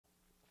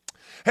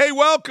Hey,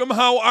 welcome.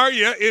 How are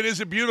you? It is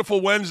a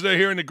beautiful Wednesday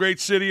here in the great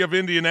city of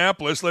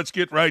Indianapolis. Let's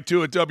get right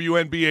to it.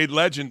 WNBA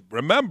legend.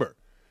 Remember,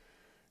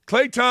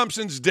 Klay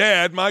Thompson's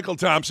dad, Michael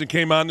Thompson,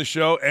 came on the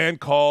show and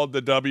called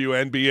the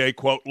WNBA,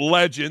 quote,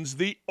 legends,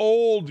 the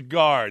old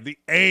guard, the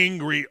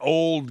angry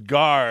old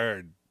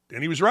guard.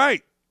 And he was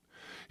right.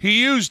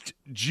 He used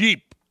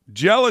Jeep,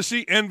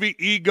 jealousy, envy,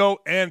 ego,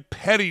 and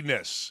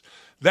pettiness.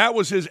 That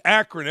was his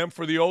acronym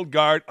for the old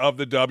guard of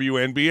the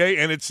WNBA,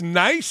 and it's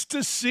nice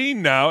to see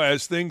now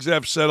as things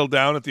have settled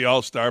down at the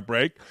All-Star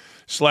break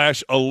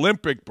 /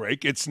 Olympic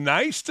break. It's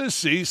nice to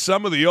see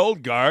some of the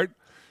old guard,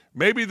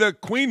 maybe the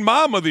queen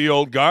mom of the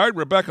old guard,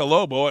 Rebecca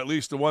Lobo, at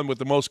least the one with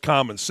the most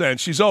common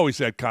sense. She's always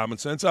had common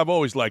sense. I've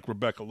always liked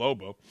Rebecca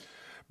Lobo.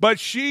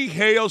 But she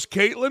hails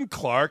Caitlin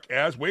Clark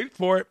as, wait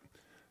for it,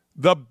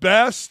 the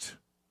best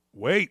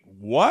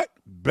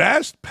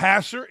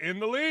passer in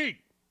the league.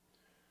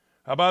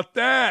 How about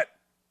that?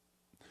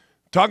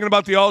 Talking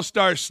about the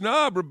All-Star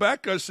snub,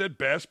 Rebecca said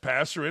best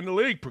passer in the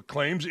league,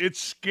 proclaims it's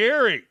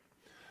scary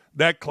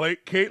that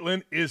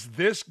Caitlin is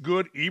this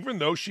good even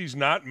though she's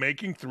not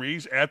making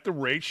threes at the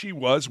rate she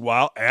was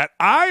while at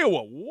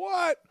Iowa.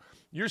 What?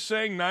 You're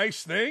saying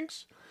nice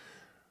things?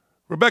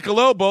 Rebecca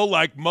Lobo,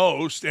 like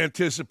most,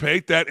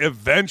 anticipate that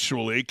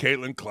eventually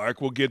Caitlin Clark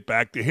will get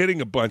back to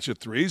hitting a bunch of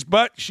threes,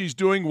 but she's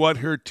doing what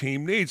her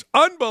team needs.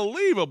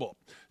 Unbelievable.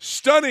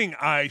 Stunning,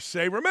 I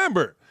say.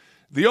 Remember,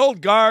 the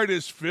old guard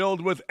is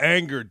filled with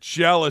anger,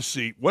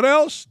 jealousy. What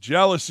else?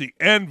 Jealousy,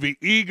 envy,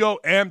 ego,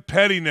 and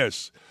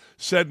pettiness,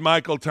 said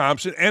Michael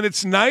Thompson. And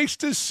it's nice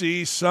to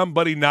see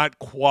somebody not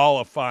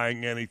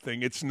qualifying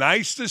anything. It's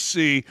nice to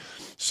see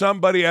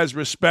somebody as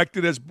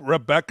respected as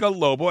Rebecca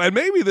Lobo. And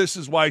maybe this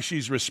is why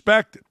she's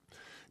respected,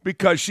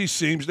 because she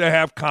seems to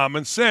have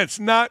common sense,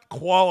 not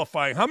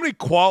qualifying. How many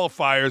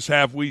qualifiers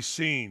have we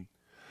seen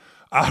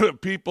out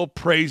of people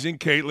praising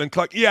Caitlin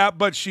Clark? Yeah,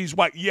 but she's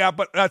white. Yeah,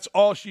 but that's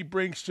all she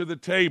brings to the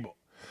table.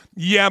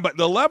 Yeah, but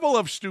the level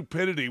of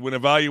stupidity when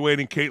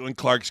evaluating Caitlin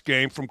Clark's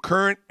game from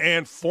current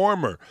and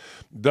former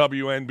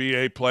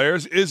WNBA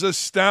players is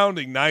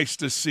astounding. Nice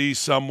to see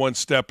someone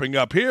stepping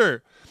up.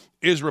 Here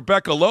is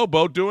Rebecca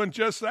Lobo doing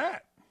just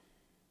that.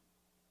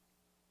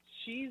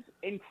 She's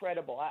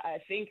incredible.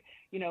 I think,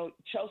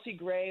 Chelsea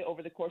Gray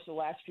over the course of the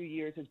last few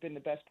years has been the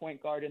best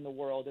point guard in the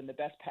world and the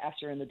best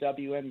passer in the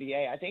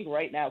WNBA. I think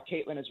right now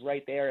Caitlin is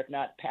right there, if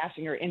not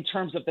passing her in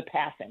terms of the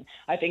passing.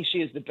 I think she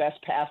is the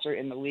best passer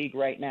in the league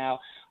right now.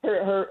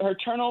 Her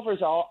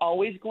turnovers are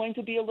always going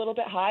to be a little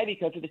bit high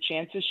because of the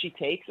chances she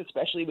takes,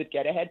 especially with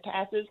get-ahead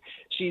passes.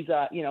 She's,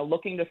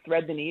 looking to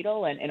thread the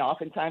needle, and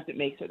oftentimes it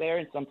makes her there,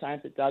 and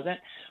sometimes it doesn't.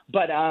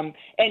 But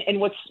and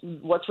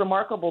what's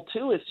remarkable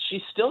too is she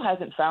still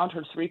hasn't found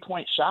her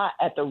three-point shot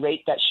at the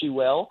rate that she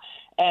will,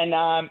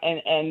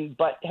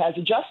 but has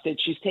adjusted.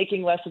 She's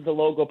taking less of the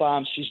logo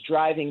bombs. She's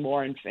driving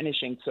more and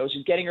finishing, so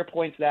she's getting her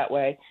points that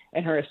way,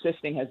 and her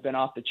assisting has been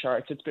off the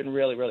charts. It's been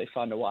really, really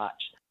fun to watch.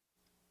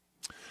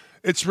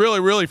 It's really,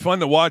 really fun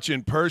to watch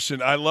in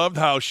person. I loved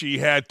how she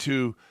had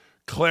to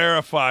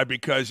clarify,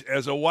 because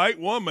as a white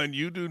woman,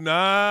 you do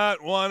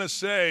not want to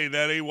say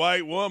that a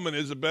white woman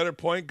is a better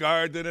point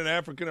guard than an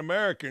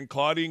African-American,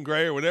 Claudine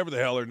Gray or whatever the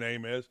hell her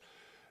name is.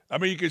 I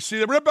mean, you can see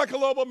that Rebecca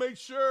Lobo made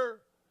sure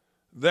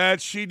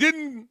that she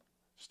didn't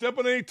step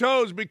on any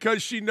toes,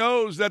 because she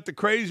knows that the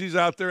crazies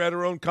out there at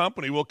her own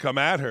company will come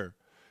at her.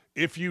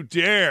 If you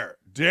dare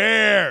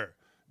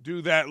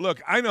do that.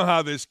 Look, I know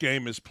how this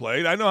game is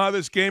played. I know how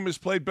this game is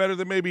played better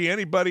than maybe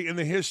anybody in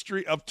the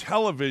history of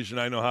television.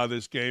 I know how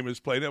this game is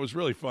played. That was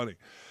really funny.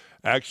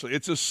 Actually,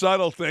 it's a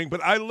subtle thing, but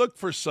I look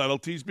for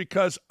subtleties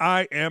because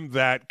I am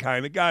that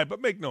kind of guy. But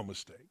make no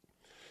mistake,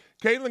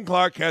 Caitlin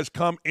Clark has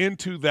come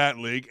into that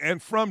league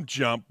and from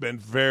jump been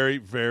very,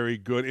 very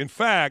good. In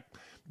fact,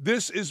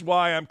 this is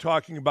why I'm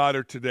talking about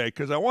her today,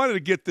 because I wanted to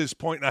get this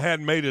point and I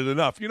hadn't made it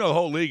enough. The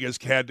whole league has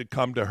had to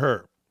come to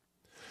her.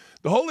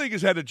 The whole league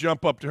has had to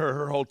jump up to her.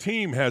 Her whole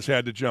team has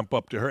had to jump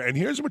up to her. And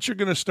here's what you're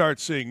going to start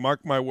seeing,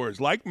 mark my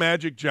words. Like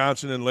Magic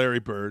Johnson and Larry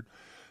Bird,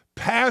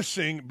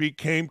 passing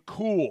became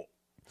cool.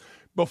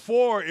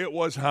 Before, it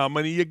was how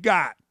many you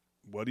got,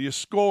 what do you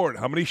scored,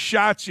 how many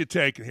shots you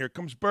take. And here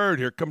comes Bird,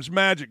 here comes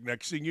Magic.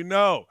 Next thing you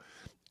know,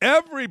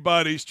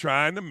 everybody's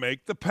trying to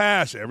make the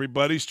pass.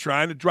 Everybody's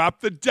trying to drop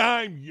the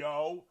dime,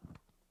 yo.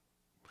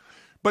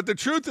 But the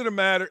truth of the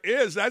matter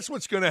is that's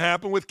what's going to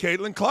happen with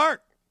Caitlin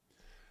Clark.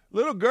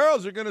 Little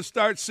girls are going to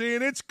start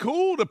seeing it's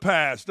cool to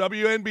pass.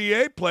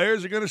 WNBA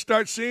players are going to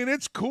start seeing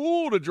it's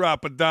cool to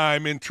drop a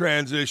dime in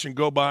transition,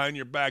 go behind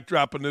your back,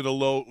 dropping it a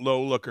low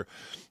looker.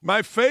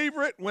 My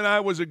favorite when I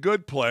was a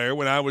good player,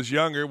 when I was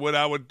younger, when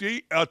I would do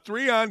a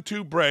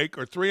 3-on-2 break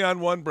or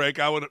 3-on-1 break,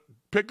 I would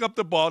pick up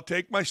the ball,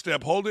 take my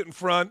step, hold it in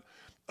front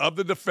of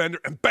the defender,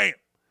 and bam!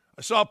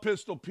 I saw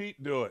Pistol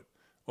Pete do it.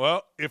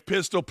 Well, if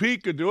Pistol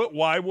Pete could do it,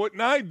 why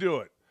wouldn't I do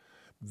it?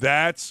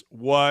 That's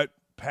what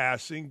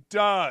passing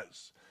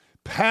does.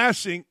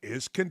 Passing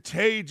is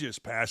contagious.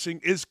 Passing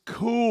is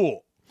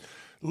cool.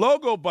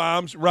 Logo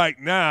bombs right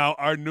now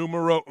are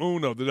numero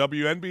uno. The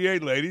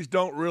WNBA ladies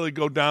don't really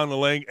go down the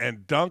lane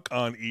and dunk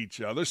on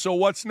each other. So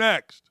what's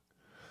next?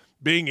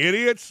 being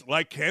idiots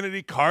like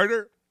Kennedy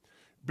Carter,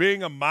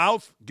 being a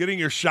mouth, getting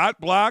your shot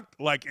blocked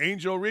like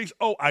Angel Reese?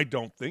 Oh, I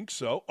don't think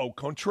so. Au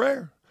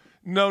contraire.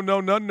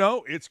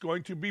 No. It's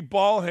going to be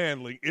ball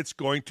handling. It's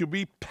going to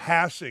be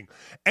passing.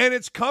 And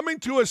it's coming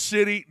to a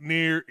city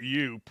near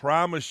you,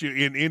 promise you,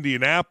 in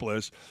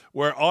Indianapolis,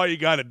 where all you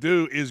got to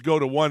do is go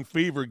to one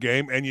Fever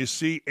game and you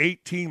see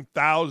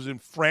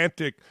 18,000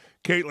 frantic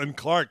Caitlin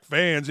Clark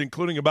fans,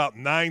 including about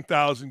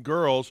 9,000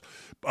 girls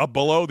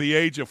below the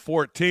age of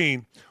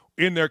 14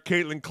 in their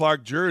Caitlin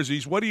Clark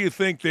jerseys. What do you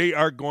think they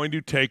are going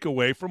to take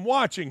away from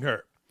watching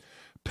her?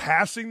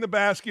 Passing the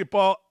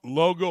basketball,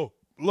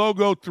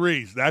 logo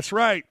threes. That's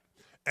right.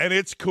 And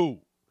it's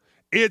cool.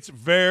 It's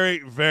very,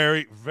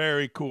 very,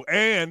 very cool.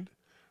 And,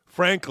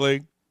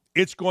 frankly,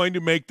 it's going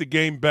to make the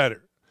game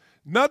better.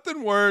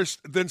 Nothing worse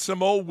than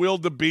some old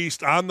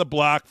wildebeest on the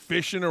block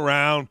fishing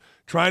around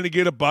trying to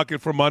get a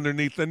bucket from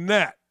underneath the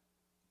net.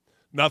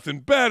 Nothing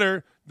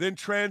better than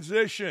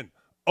transition,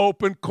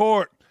 open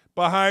court,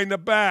 behind the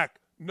back,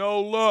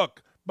 no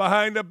look,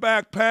 behind the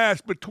back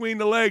pass, between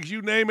the legs,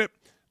 you name it,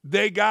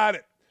 they got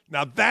it.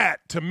 Now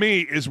that, to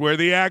me, is where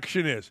the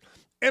action is.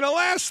 And the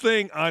last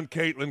thing on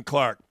Caitlin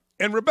Clark,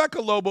 and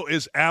Rebecca Lobo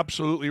is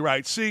absolutely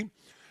right. See,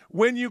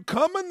 when you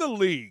come in the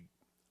league,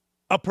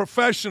 a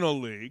professional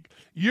league,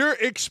 you're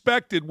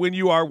expected when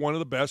you are one of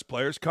the best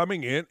players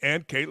coming in,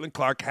 and Caitlin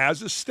Clark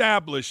has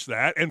established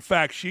that. In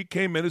fact, she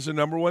came in as the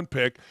number one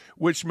pick,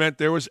 which meant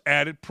there was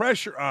added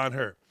pressure on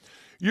her.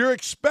 You're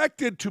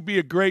expected to be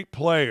a great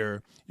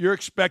player. You're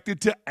expected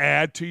to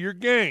add to your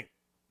game.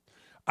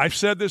 I've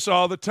said this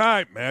all the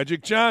time.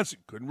 Magic Johnson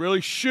couldn't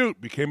really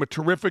shoot, became a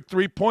terrific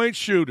three-point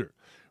shooter.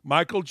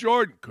 Michael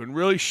Jordan couldn't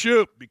really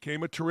shoot,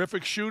 became a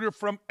terrific shooter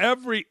from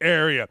every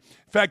area.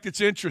 In fact,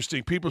 it's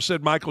interesting. People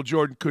said Michael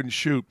Jordan couldn't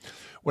shoot.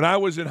 When I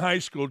was in high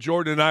school,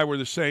 Jordan and I were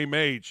the same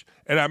age,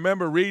 and I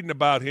remember reading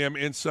about him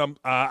in some,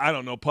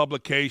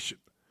 publication,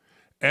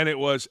 and it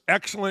was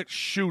excellent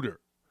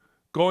shooter,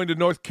 going to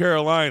North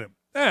Carolina.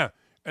 Yeah,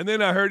 and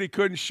then I heard he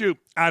couldn't shoot.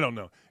 I don't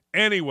know.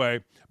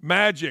 Anyway,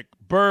 Magic,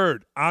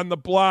 Bird, on the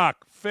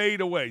block,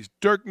 fadeaways,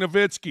 Dirk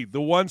Nowitzki,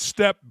 the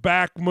one-step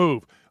back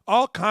move,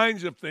 all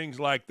kinds of things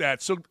like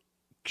that. So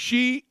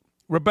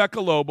Rebecca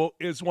Lobo,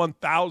 is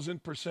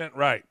 1,000%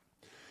 right.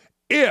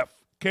 If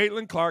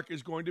Caitlin Clark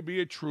is going to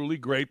be a truly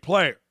great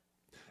player,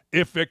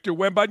 if Victor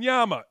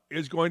Wembanyama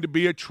is going to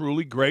be a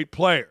truly great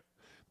player,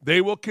 they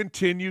will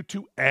continue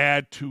to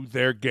add to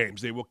their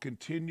games. They will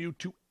continue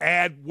to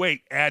add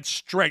weight, add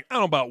strength. I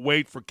don't know about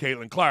weight for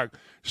Caitlin Clark,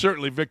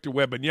 certainly Victor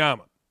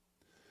Wembanyama.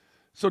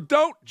 So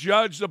don't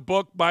judge the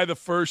book by the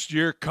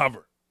first-year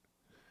cover.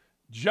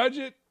 Judge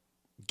it,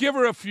 give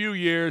her a few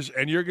years,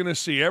 and you're going to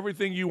see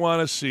everything you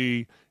want to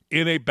see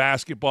in a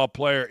basketball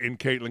player in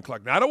Caitlin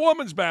Clark. Not a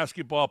woman's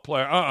basketball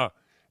player,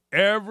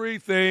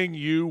 everything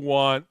you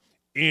want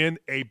in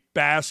a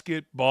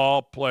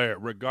basketball player,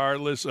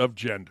 regardless of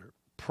gender.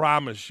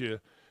 Promise you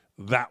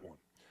that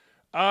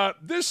one.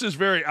 This is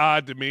very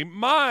odd to me.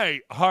 My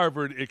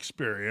Harvard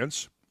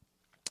experience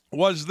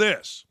was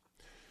this.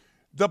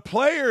 The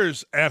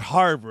players at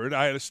Harvard,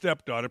 I had a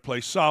stepdaughter play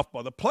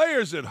softball. The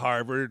players at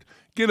Harvard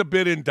get a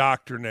bit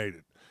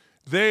indoctrinated.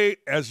 They,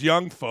 as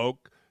young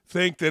folk,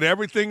 think that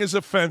everything is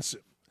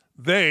offensive.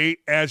 They,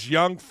 as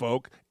young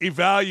folk,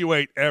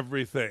 evaluate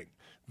everything.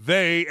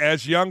 They,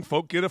 as young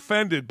folk, get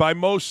offended by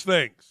most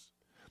things.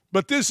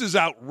 But this is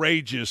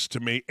outrageous to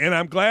me, and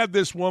I'm glad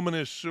this woman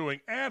is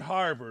suing. At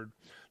Harvard,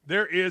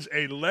 there is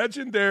a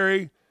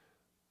legendary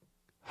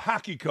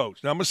hockey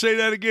coach. Now, I'm going to say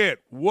that again.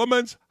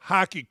 Woman's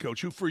hockey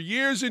coach who for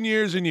years and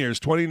years and years,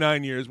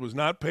 29 years, was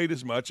not paid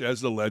as much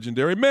as the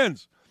legendary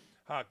men's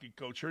hockey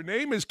coach. Her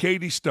name is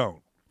Katie Stone.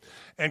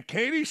 And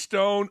Katie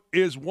Stone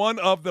is one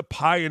of the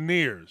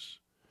pioneers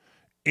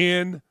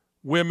in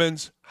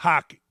women's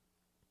hockey.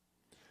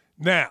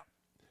 Now,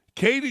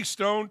 Katie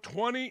Stone,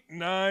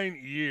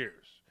 29 years,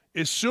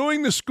 is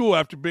suing the school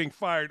after being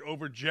fired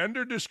over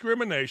gender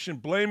discrimination,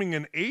 blaming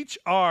an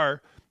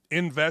HR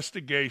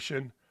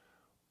investigation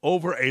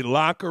over a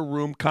locker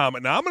room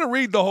comment. Now, I'm going to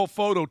read the whole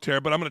photo, Terry,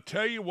 but I'm going to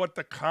tell you what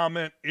the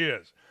comment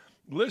is.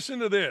 Listen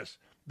to this.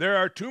 There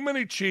are too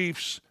many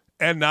Chiefs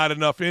and not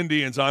enough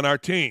Indians on our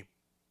team.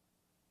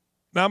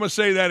 Now, I'm going to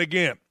say that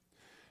again.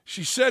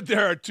 She said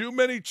there are too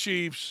many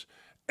Chiefs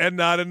and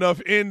not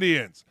enough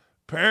Indians.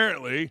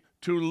 Apparently,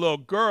 two little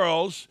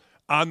girls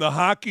on the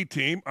hockey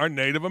team are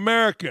Native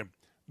American.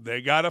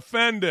 They got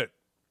offended.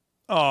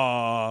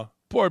 Aw,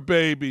 poor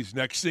babies.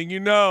 Next thing you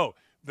know,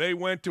 they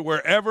went to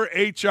wherever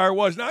HR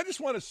was. Now, I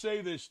just want to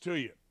say this to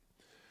you.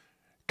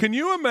 Can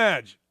you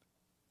imagine?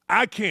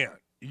 I can't.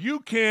 You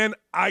can.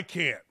 I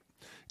can't.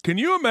 Can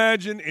you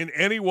imagine in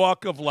any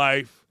walk of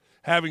life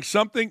having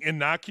something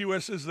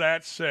innocuous as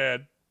that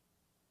said,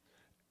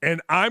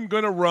 and I'm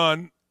going to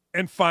run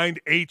and find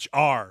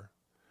HR,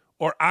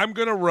 or I'm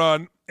going to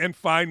run and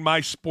find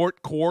my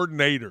sport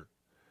coordinator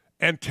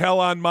and tell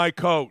on my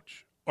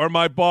coach or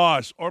my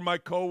boss or my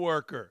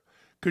coworker?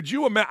 Could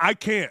you imagine? I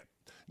can't.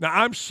 Now,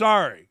 I'm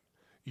sorry.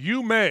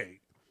 You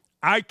may.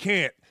 I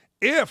can't.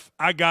 If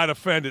I got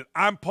offended,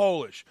 I'm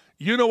Polish.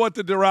 You know what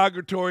the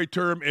derogatory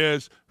term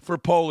is for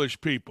Polish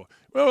people?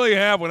 We don't really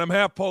have one. I'm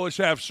half Polish,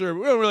 half Serbian.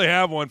 We don't really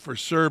have one for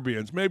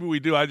Serbians. Maybe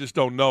we do. I just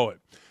don't know it.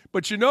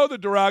 But you know the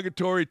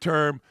derogatory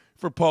term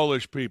for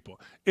Polish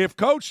people. If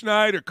Coach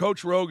Knight or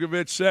Coach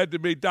Rogovich said to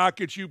me,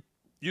 Dakich,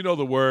 you know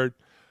the word,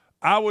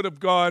 I would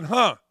have gone,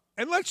 huh?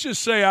 And let's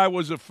just say I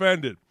was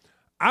offended.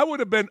 I would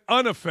have been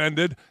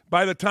unoffended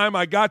by the time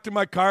I got to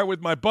my car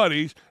with my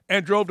buddies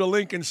and drove to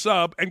Lincoln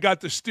Sub and got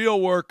the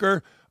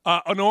Steelworker,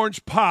 an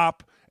orange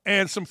pop,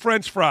 and some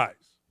French fries.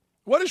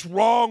 What is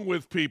wrong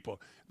with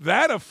people?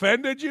 That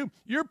offended you?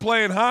 You're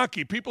playing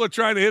hockey. People are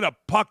trying to hit a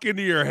puck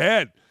into your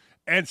head.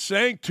 And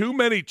saying too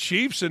many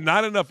Chiefs and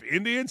not enough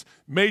Indians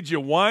made you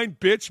whine,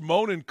 bitch,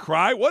 moan, and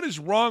cry? What is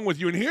wrong with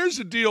you? And here's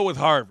the deal with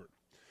Harvard.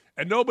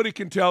 And nobody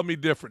can tell me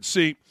different.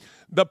 See,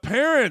 the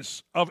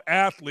parents of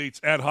athletes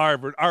at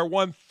Harvard are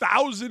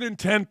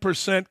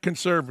 1,010%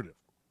 conservative.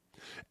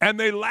 And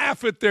they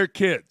laugh at their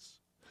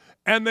kids.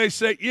 And they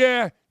say,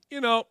 yeah, you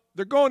know,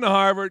 they're going to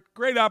Harvard,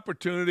 great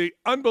opportunity,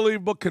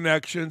 unbelievable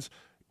connections.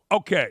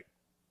 Okay,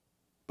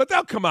 but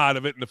they'll come out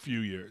of it in a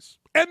few years.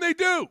 And they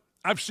do.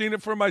 I've seen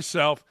it for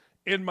myself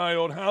in my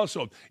own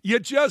household. You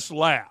just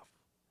laugh.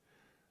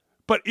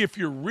 But if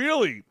you're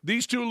really,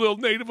 these two little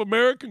Native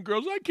American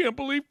girls, I can't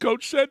believe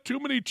Coach said too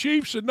many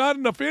Chiefs and not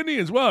enough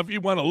Indians. Well, if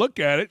you want to look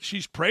at it,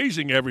 she's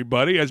praising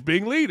everybody as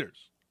being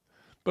leaders.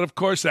 But, of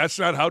course, that's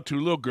not how two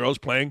little girls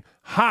playing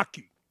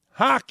hockey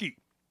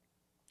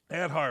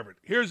at Harvard.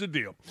 Here's the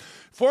deal.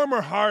 Former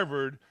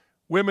Harvard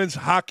women's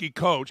hockey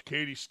coach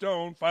Katie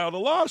Stone filed a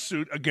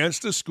lawsuit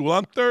against the school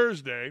on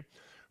Tuesday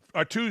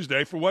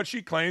for what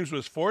she claims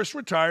was forced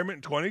retirement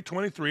in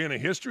 2023 and a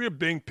history of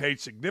being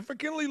paid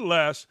significantly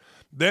less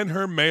than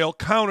her male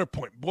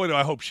counterpart. Boy, do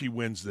I hope she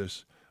wins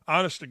this.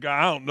 Honest to God,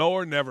 I don't know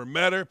her, never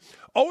met her.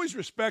 Always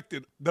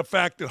respected the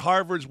fact that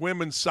Harvard's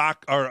women's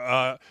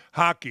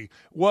hockey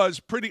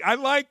was pretty. I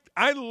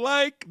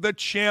like the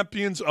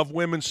champions of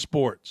women's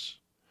sports.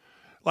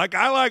 Like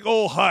I like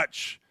old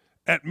Hutch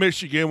at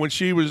Michigan when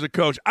she was the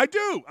coach. I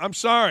do. I'm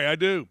sorry, I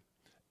do.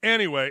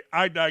 Anyway,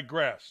 I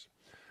digress.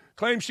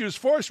 Claims she was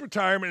forced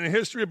retirement in a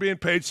history of being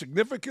paid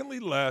significantly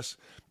less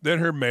than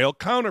her male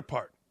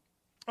counterpart.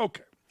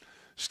 Okay.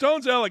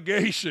 Stone's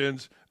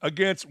allegations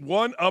against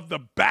one of the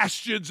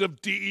bastions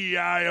of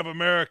DEI of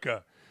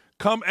America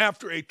come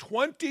after a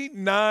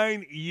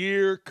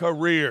 29-year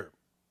career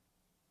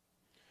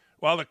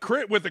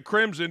with the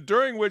Crimson,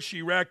 during which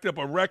she racked up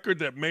a record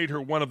that made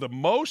her one of the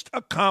most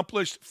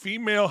accomplished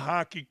female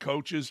hockey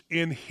coaches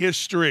in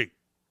history.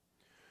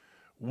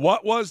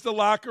 What was the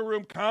locker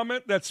room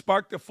comment that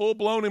sparked a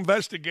full-blown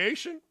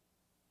investigation?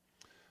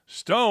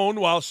 Stone,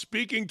 while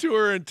speaking to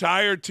her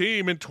entire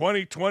team in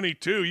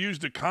 2022,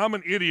 used a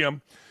common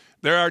idiom,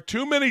 there are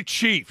too many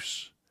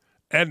Chiefs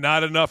and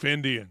not enough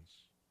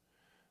Indians.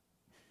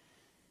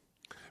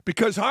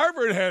 Because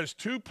Harvard has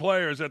two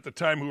players at the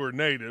time who were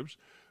natives,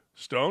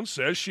 Stone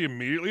says she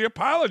immediately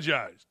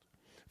apologized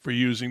for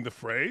using the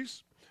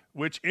phrase,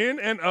 which in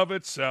and of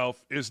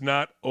itself is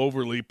not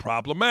overly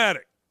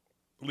problematic.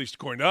 At least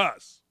according to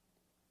us.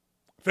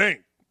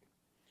 That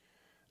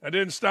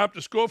didn't stop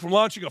the school from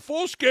launching a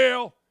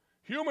full-scale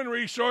human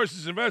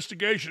resources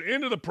investigation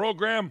into the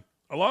program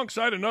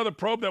alongside another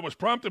probe that was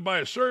prompted by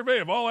a survey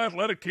of all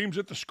athletic teams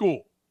at the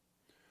school.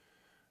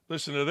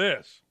 Listen to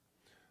this.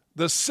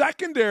 The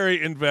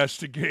secondary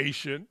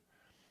investigation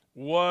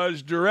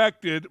was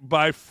directed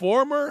by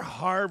former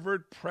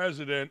Harvard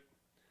president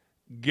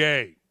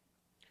Gay,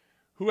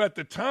 who at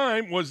the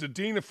time was the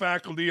dean of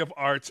faculty of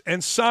arts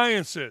and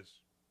sciences,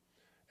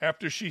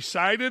 after she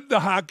cited the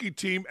hockey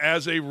team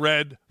as a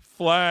red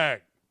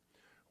flag.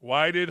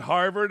 Why did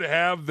Harvard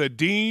have the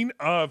dean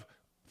of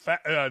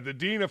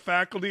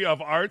faculty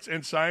of arts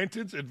and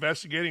sciences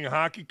investigating a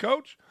hockey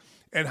coach?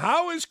 And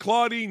how is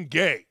Claudine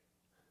Gay,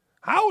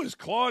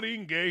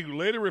 who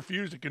later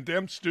refused to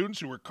condemn students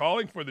who were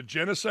calling for the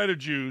genocide of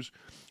Jews,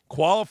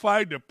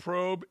 qualified to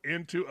probe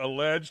into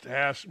alleged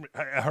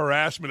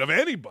harassment of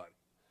anybody,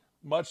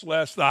 much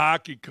less the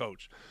hockey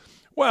coach?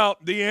 Well,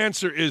 the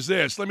answer is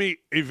this. Let me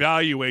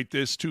evaluate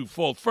this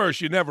twofold.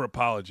 First, you never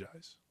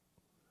apologize.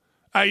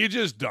 You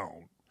just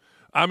don't.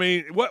 I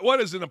mean, what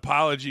does an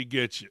apology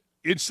get you?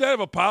 Instead of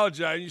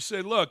apologizing, you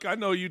say, look, I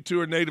know you two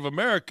are Native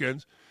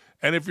Americans,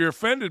 and if you're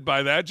offended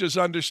by that, just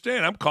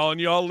understand I'm calling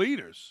you all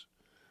leaders.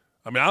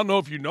 I mean, I don't know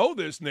if you know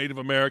this, Native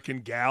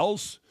American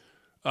gals,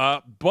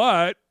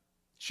 but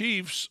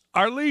Chiefs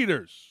are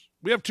leaders.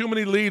 We have too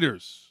many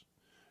leaders.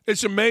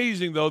 It's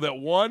amazing, though, that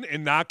one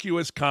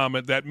innocuous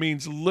comment that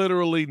means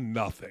literally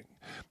nothing,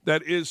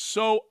 that is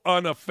so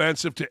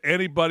unoffensive to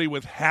anybody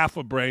with half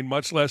a brain,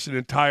 much less an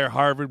entire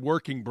Harvard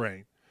working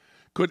brain,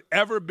 could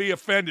ever be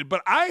offended.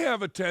 But I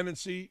have a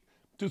tendency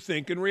to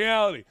think in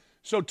reality.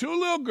 So two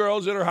little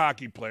girls that are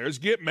hockey players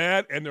get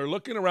mad, and they're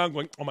looking around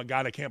going, oh, my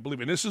God, I can't believe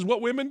it. And this is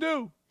what women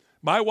do.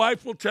 My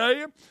wife will tell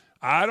you,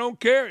 I don't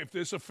care. If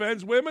this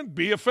offends women,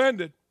 be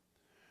offended.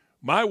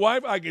 My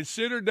wife, I can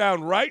sit her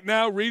down right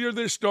now, read her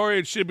this story,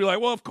 and she'd be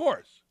like, well, of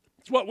course.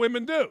 It's what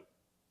women do.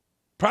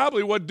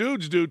 Probably what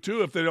dudes do,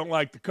 too, if they don't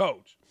like the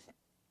coach.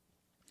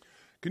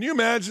 Can you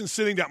imagine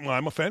sitting down? Well,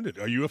 I'm offended.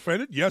 Are you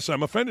offended? Yes,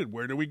 I'm offended.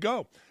 Where do we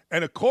go?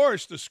 And, of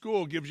course, the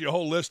school gives you a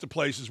whole list of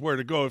places where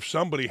to go if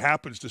somebody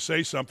happens to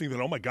say something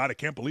that, oh, my God, I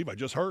can't believe I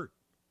just heard.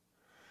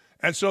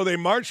 And so they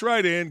march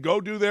right in,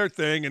 go do their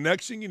thing, and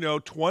next thing you know,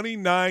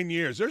 29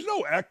 years. There's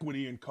no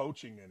equity in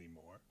coaching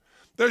anymore.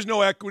 There's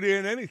no equity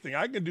in anything.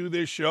 I can do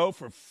this show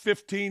for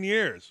 15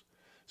 years.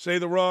 Say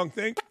the wrong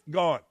thing,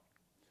 gone.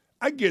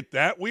 I get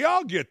that. We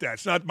all get that.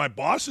 It's not my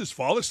boss's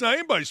fault. It's not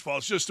anybody's fault.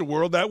 It's just the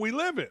world that we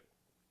live in.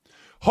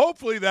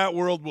 Hopefully that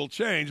world will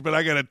change, but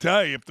I got to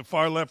tell you, if the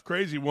far-left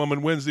crazy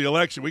woman wins the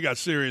election, we got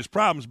serious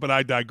problems, but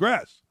I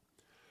digress.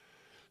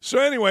 So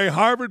anyway,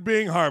 Harvard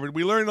being Harvard,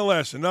 we learned a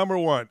lesson. Number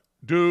one,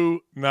 do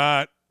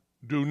not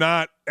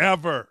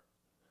ever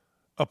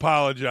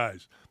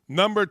apologize.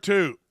 Number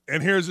two,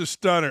 and here's a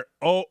stunner,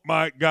 oh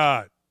my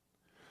God,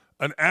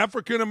 an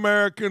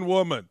African-American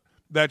woman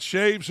that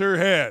shaves her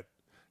head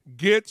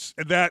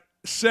that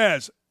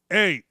says,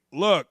 hey,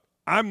 look,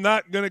 I'm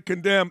not going to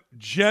condemn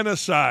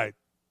genocide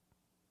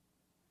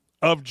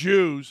of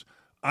Jews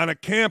on a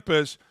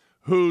campus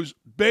who's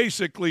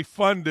basically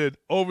funded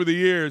over the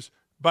years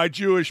by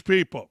Jewish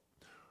people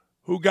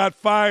who got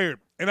fired.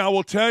 And I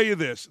will tell you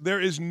this,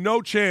 there is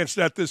no chance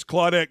that this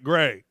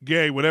Claudette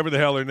Gay, whatever the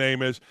hell her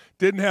name is,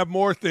 didn't have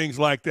more things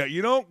like that.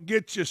 You don't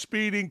get your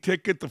speeding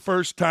ticket the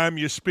first time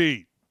you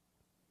speed.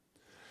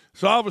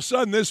 So all of a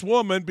sudden, this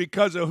woman,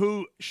 because of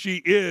who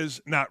she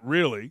is, not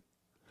really,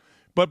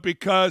 but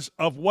because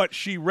of what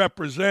she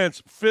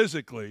represents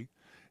physically,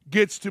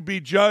 gets to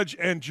be judge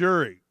and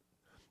jury,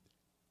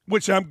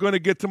 which I'm going to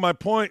get to my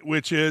point,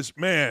 which is,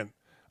 man,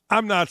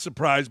 I'm not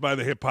surprised by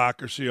the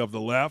hypocrisy of the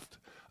left.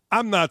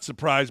 I'm not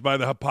surprised by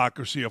the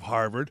hypocrisy of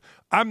Harvard.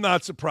 I'm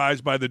not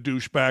surprised by the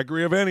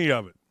douchebaggery of any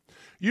of it.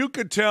 You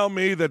could tell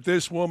me that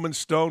this woman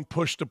Stone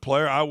pushed a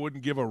player. I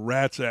wouldn't give a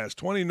rat's ass.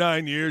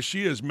 29 years,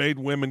 she has made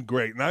women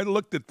great. And I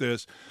looked at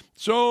this.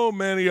 So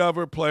many of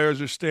her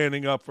players are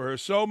standing up for her.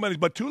 So many.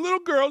 But two little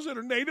girls that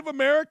are Native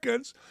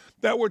Americans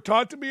that were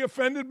taught to be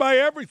offended by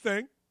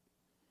everything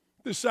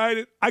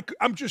decided,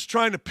 I'm just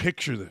trying to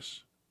picture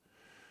this.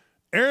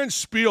 Aaron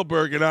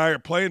Spielberg and I are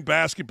playing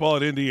basketball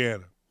at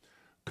Indiana.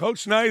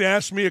 Coach Knight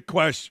asked me a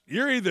question.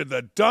 You're either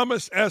the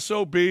dumbest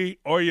SOB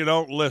or you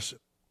don't listen.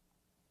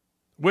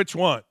 Which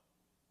one?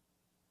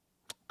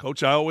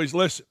 Coach, I always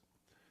listen.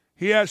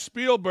 He asked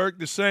Spielberg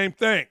the same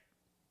thing.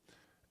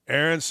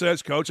 Aaron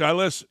says, Coach, I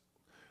listen.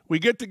 We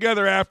get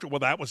together after,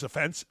 well, that was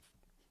offensive.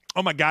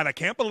 Oh, my God, I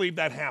can't believe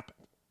that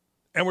happened.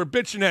 And we're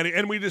bitching at it,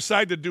 and we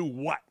decide to do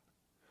what?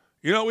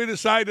 You know what we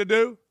decide to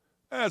do?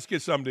 Let's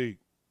get something to eat.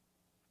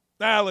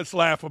 Let's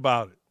laugh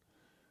about it.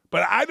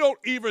 But I don't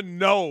even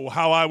know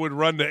how I would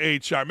run to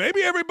HR.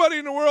 Maybe everybody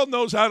in the world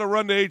knows how to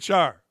run to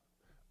HR.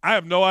 I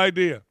have no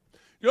idea.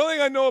 The only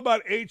thing I know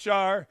about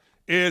HR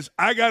is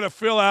I got to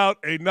fill out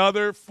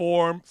another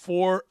form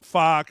for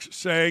Fox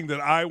saying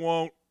that I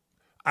won't,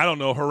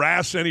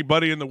 harass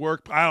anybody in the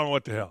work. I don't know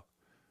what the hell.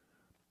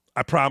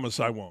 I promise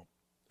I won't.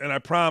 And I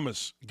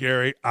promise,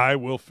 Gary, I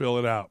will fill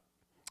it out.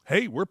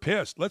 Hey, we're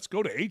pissed. Let's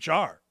go to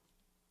HR.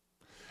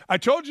 I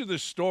told you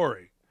this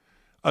story.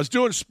 I was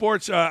doing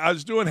sports. I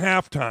was doing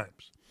half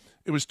times.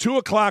 It was 2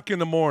 o'clock in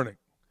the morning.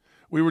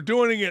 We were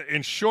doing it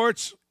in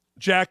shorts,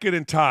 jacket,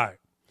 and tie.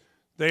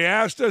 They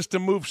asked us to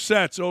move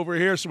sets over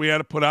here, so we had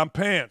to put on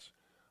pants.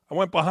 I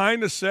went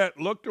behind the set,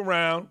 looked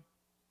around.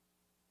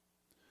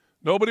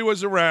 Nobody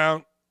was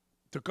around.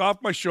 Took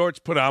off my shorts,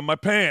 put on my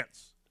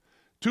pants.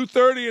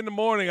 2:30 in the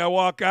morning, I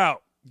walk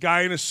out.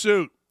 Guy in a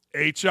suit.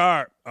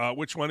 HR.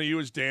 Which one of you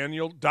is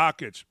Daniel?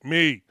 Dakich.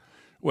 Me.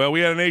 Well, we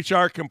had an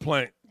HR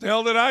complaint. What the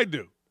hell did I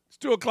do? It's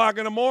 2 o'clock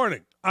in the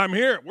morning. I'm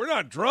here. We're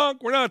not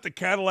drunk. We're not at the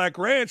Cadillac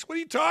Ranch. What are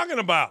you talking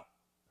about?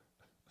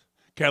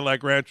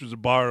 Cadillac Ranch was a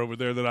bar over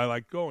there that I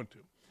liked going to.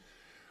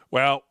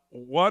 Well,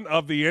 one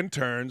of the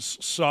interns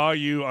saw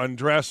you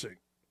undressing.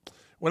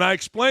 When I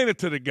explained it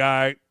to the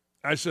guy,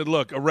 I said,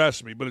 look,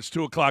 arrest me, but it's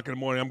 2 o'clock in the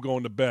morning. I'm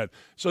going to bed.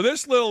 So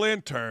this little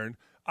intern,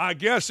 I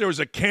guess there was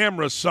a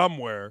camera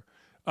somewhere.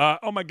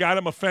 Oh, my God,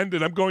 I'm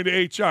offended. I'm going to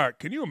HR.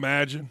 Can you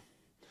imagine?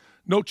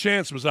 No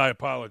chance was I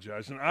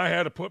apologizing. I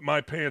had to put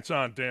my pants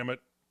on, damn it.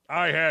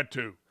 I had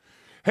to.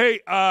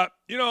 Hey,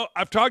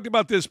 I've talked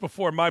about this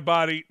before. My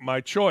body, my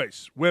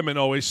choice. Women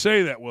always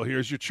say that. Well,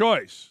 here's your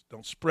choice.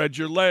 Don't spread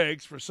your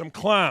legs for some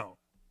clown.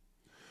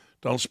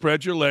 Don't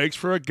spread your legs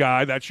for a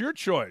guy. That's your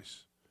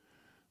choice.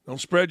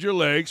 Don't spread your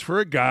legs for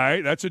a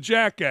guy. That's a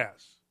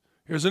jackass.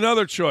 Here's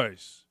another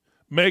choice.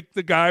 Make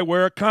the guy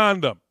wear a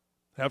condom.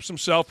 Have some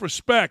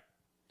self-respect.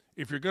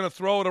 If you're going to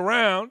throw it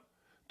around,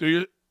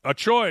 a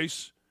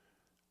choice,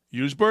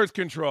 use birth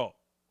control.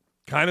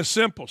 Kind of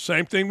simple.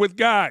 Same thing with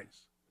guys.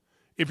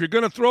 If you're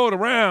going to throw it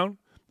around,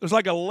 there's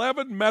like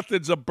 11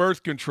 methods of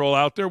birth control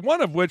out there,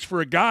 one of which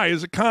for a guy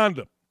is a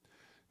condom.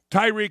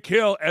 Tyreek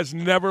Hill has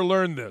never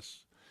learned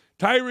this.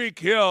 Tyreek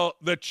Hill,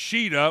 the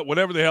cheetah,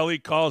 whatever the hell he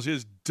calls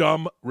his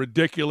dumb,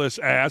 ridiculous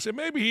ass, and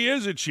maybe he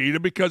is a cheetah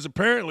because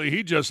apparently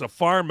he's just a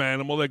farm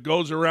animal that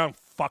goes around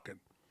fucking.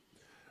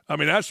 I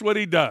mean, that's what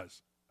he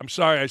does. I'm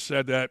sorry I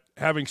said that,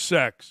 having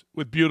sex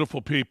with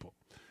beautiful people.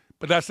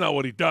 But that's not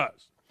what he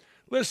does.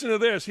 Listen to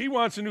this. He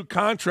wants a new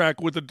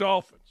contract with the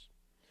Dolphins.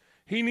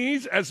 He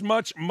needs as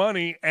much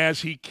money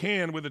as he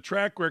can with a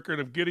track record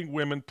of getting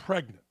women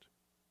pregnant.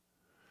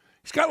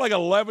 He's got like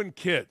 11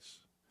 kids.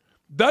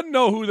 Doesn't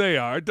know who they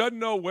are. Doesn't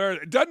know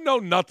where. Doesn't know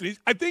nothing.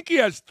 I think he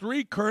has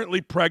 3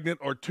 currently pregnant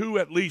or 2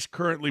 at least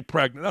currently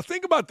pregnant. Now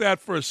think about that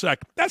for a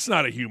second. That's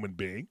not a human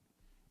being.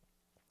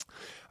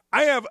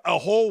 I have a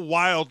whole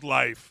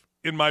wildlife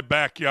in my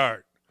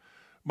backyard.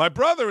 My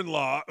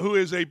brother-in-law, who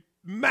is a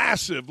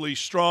massively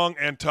strong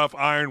and tough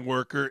iron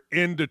worker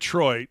in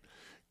Detroit,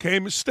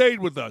 came and stayed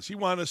with us. He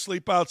wanted to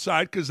sleep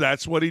outside because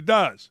that's what he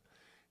does.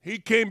 He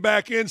came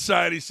back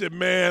inside. He said,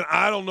 man,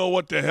 I don't know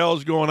what the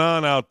hell's going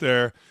on out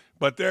there,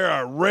 but there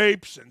are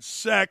rapes and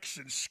sex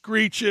and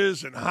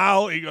screeches and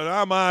howl. He goes,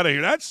 I'm out of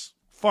here. That's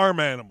farm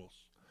animals.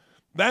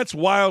 That's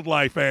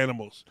wildlife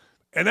animals.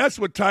 And that's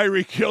what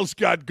Tyreek Hill's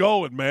got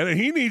going, man. And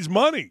he needs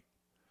money.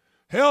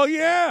 Hell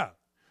yeah.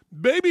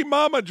 Baby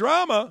mama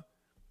drama,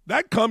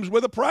 that comes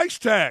with a price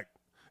tag.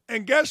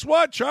 And guess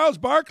what? Charles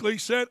Barkley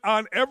said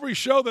on every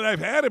show that I've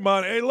had him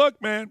on, hey,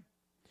 look, man,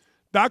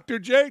 Dr.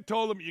 J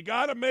told him, you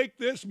got to make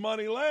this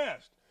money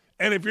last.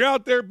 And if you're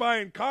out there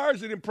buying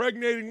cars and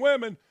impregnating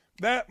women,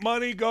 that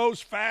money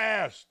goes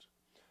fast.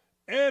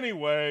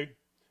 Anyway,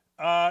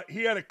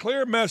 he had a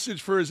clear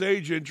message for his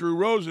agent, Drew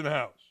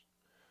Rosenhaus.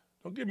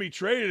 Don't get me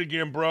traded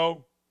again,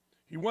 bro.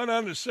 He went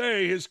on to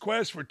say his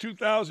quest for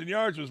 2,000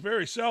 yards was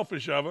very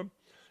selfish of him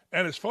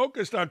and is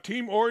focused on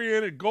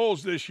team-oriented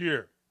goals this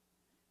year.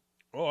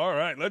 Well, all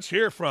right, let's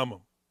hear from him.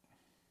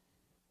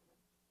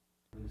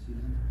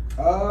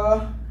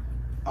 I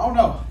don't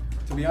know.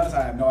 To be honest,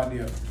 I have no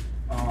idea.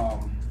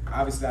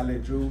 Obviously, I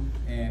let Drew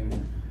and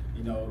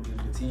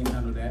the team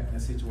handle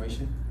that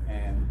situation.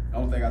 And the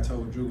only thing I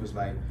told Drew was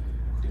like,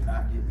 "Do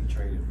not get me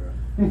traded, bro.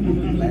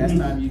 Last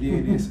time you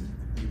did this,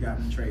 you got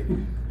me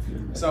traded."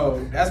 So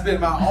that's been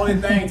my only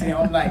thing to him.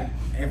 I'm like,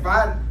 if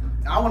I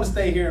want to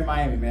stay here in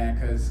Miami, man,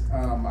 because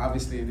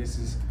obviously this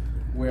is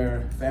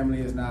where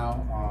family is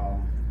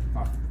now.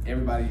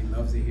 Everybody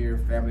loves it here.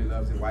 Family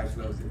loves it. Wife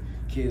loves it.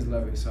 Kids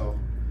love it. So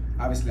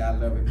obviously I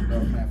love it.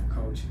 Love playing for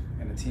Coach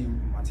and the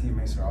team. My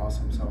teammates are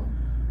awesome. So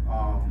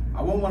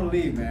I wouldn't want to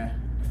leave, man.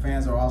 The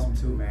fans are awesome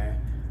too, man.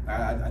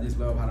 I just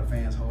love how the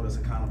fans hold us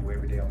accountable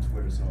every day on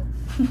Twitter. So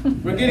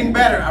we're getting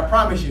better. I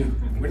promise you.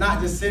 We're not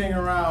just sitting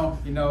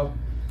around,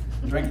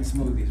 drinking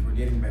smoothies. We're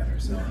getting better.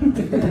 So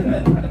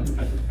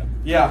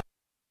yeah.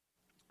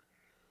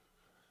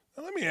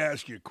 Now, let me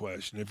ask you a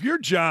question. If your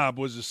job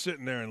was to sit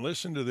in there and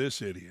listen to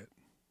this idiot,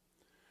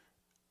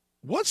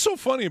 what's so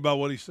funny about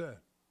what he said?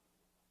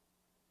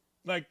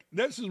 Like,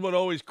 this is what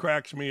always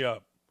cracks me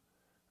up.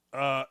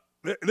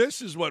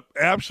 This is what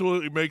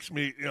absolutely makes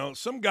me,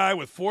 some guy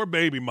with 4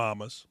 baby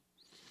mamas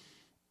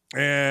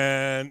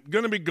and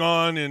going to be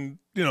gone in,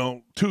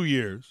 2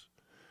 years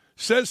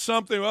says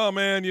something, oh,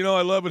 man,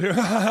 I love it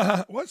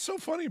here. What's so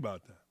funny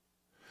about that?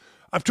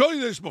 I've told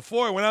you this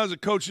before. When I was a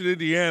coach in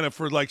Indiana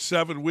for like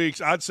 7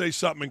 weeks, I'd say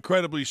something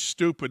incredibly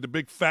stupid, the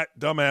big fat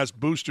dumbass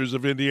boosters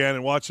of Indiana,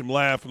 and watch them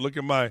laugh and look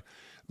at my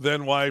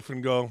then wife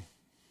and go,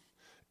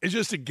 it's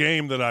just a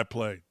game that I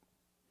played.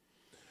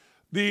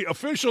 The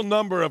official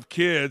number of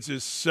kids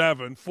is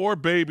 7, 4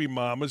 baby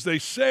mamas. They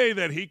say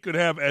that he could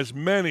have as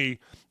many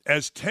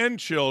as 10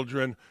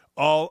 children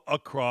all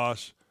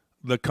across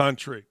the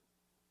country.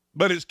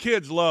 But his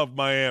kids love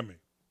Miami.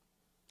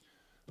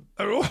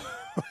 I mean,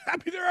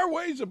 there are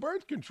ways of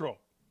birth control.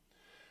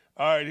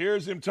 All right,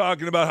 here's him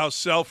talking about how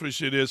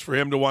selfish it is for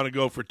him to want to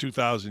go for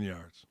 2,000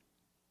 yards.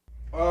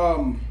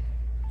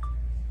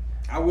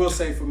 I will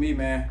say for me,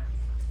 man,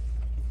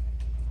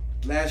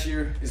 last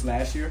year is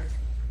last year.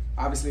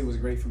 Obviously, it was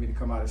great for me to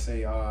come out and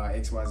say,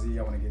 XYZ,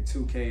 I want to get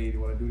 2K, I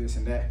want to do this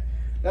and that.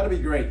 That'll be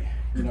great.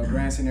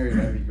 Grand scenario,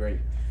 that'll be great.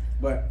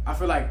 But I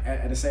feel like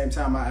at the same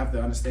time, I have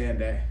to understand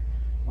that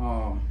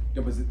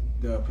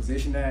the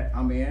position that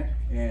I'm in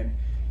and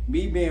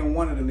me being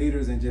one of the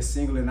leaders and just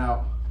singling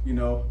out,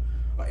 an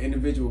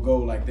individual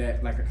goal like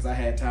that, because I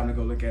had time to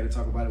go look at it,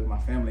 talk about it with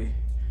my family.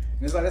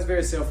 And it's like, that's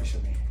very selfish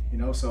of me,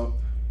 So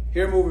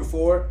here moving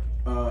forward,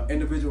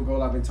 individual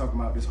goal I've been talking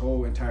about this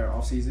whole entire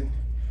offseason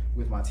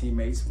with my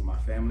teammates, with my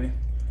family,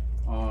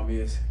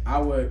 is I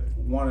would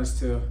want us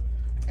to,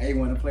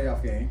 win a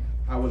playoff game.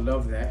 I would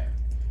love that.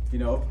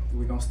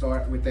 We're going to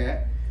start with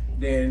that.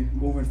 Then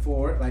moving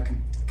forward,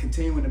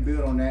 continuing to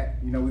build on that,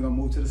 we're going to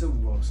move to the Super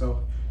Bowl.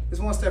 So it's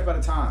one step at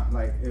a time.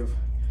 Like,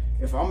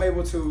 if I'm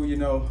able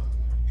to,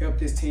 help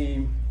this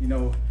team,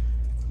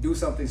 do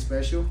something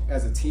special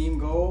as a team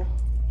goal,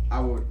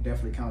 I would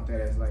definitely count that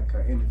as like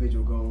an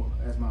individual goal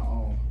as my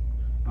own.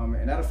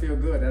 And that'll feel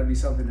good. That'll be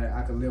something that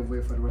I could live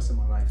with for the rest of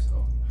my life.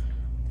 So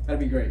that'd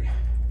be great.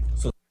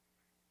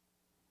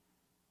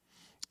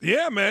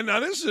 Yeah, man.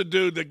 Now, this is a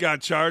dude that got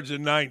charged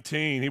in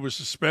 19. He was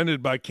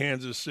suspended by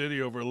Kansas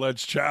City over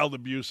alleged child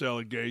abuse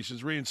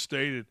allegations,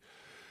 reinstated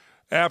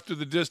after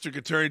the district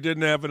attorney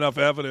didn't have enough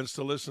evidence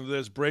to listen to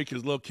this, break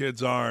his little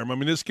kid's arm. I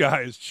mean, this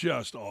guy is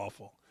just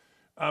awful.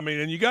 I mean,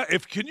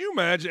 and can you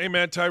imagine, hey,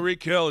 man,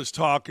 Tyreek Hill is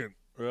talking.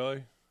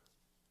 Really?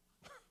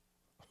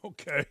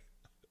 Okay.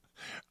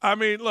 I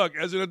mean, look,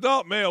 as an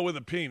adult male with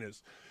a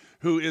penis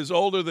who is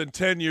older than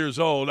 10 years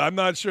old, I'm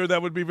not sure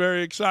that would be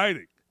very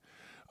exciting.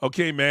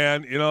 Okay,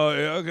 man, okay,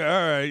 all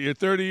right, you're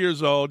 30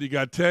 years old, you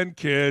got 10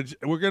 kids.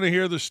 We're going to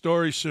hear the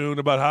story soon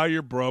about how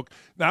you're broke.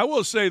 Now, I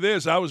will say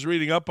this. I was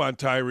reading up on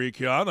Tyreek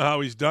here. I don't know how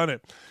he's done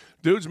it.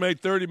 Dude's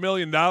made $30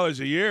 million a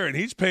year, and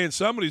he's paying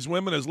some of these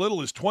women as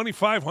little as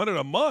 $2,500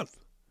 a month.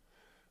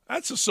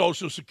 That's a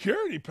Social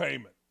Security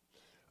payment.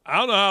 I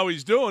don't know how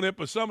he's doing it,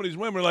 but some of these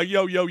women are like,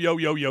 yo.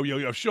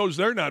 Shows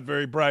they're not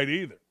very bright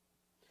either.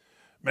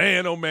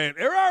 Man, oh, man.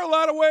 There are a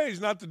lot of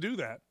ways not to do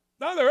that.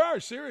 Now, there are,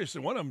 seriously.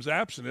 One of them's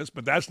abstinence,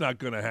 but that's not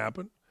going to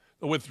happen.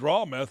 The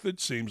withdrawal method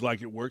seems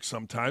like it works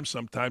sometimes,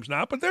 sometimes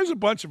not, but there's a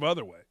bunch of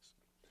other ways.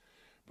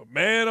 But,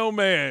 man, oh,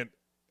 man,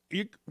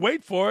 you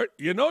wait for it.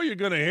 You know you're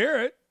going to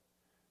hear it.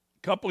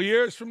 A couple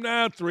years from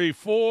now, 3,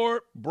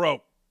 4,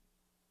 broke.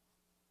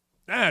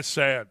 That's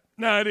sad.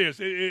 No, it is.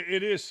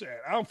 It is sad.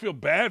 I don't feel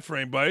bad for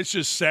anybody. It's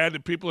just sad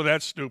that people are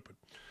that stupid.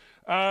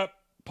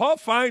 Paul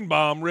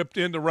Finebaum ripped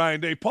into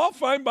Ryan Day. Paul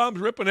Finebaum's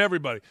ripping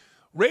everybody.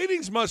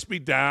 Ratings must be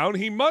down.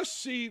 He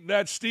must see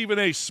that Stephen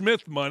A.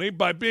 Smith money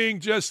by being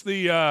just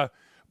the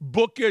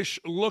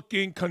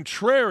bookish-looking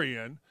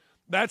contrarian.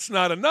 That's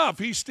not enough.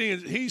 He's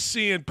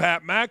seeing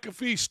Pat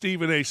McAfee,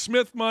 Stephen A.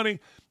 Smith money,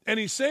 and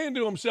he's saying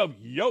to himself,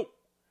 yo,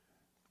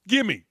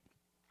 gimme.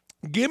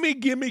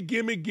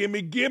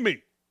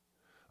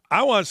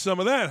 I want some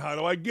of that. How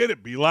do I get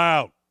it? Be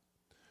loud.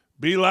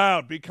 Be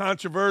loud. Be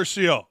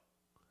controversial.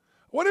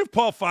 What if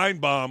Paul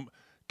Finebaum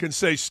can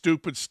say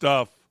stupid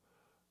stuff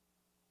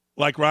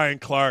like Ryan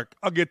Clark?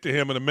 I'll get to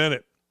him in a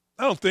minute.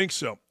 I don't think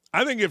so.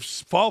 I think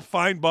if Paul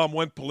Finebaum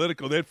went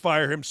political, they'd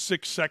fire him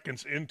 6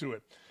 seconds into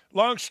it.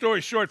 Long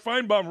story short,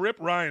 Finebaum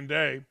ripped Ryan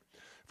Day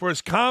for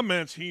his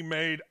comments he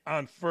made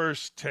on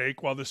First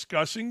Take while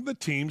discussing the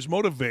team's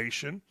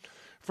motivation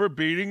for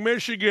beating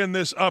Michigan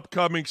this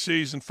upcoming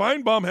season.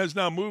 Finebaum has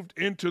now moved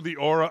into the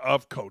aura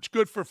of coach.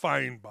 Good for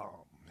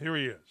Finebaum. Here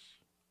he is.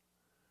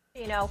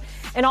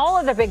 In all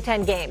of the Big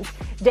Ten games,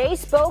 Day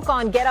spoke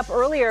on Get Up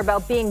earlier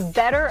about being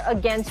better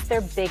against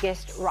their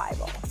biggest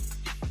rival.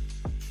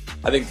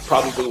 I think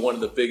probably one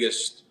of the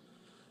biggest,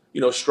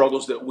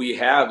 struggles that we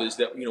have is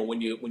that,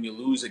 when you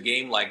lose a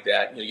game like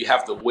that, you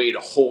have to wait a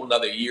whole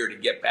nother year to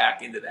get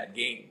back into that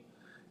game.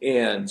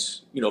 And,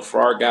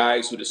 for our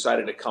guys who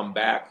decided to come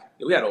back,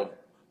 we had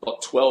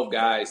about 12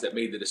 guys that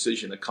made the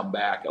decision to come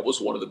back. That was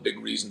one of the big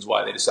reasons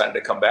why they decided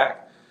to come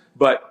back.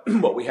 But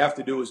what we have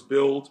to do is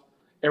build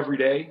every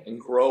day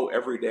and grow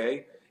every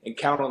day and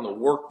count on the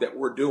work that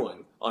we're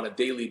doing on a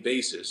daily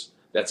basis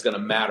that's going to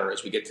matter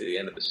as we get to the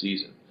end of the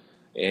season.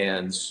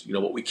 And,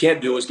 what we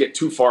can't do is get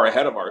too far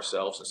ahead of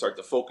ourselves and start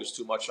to focus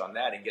too much on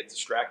that and get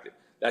distracted.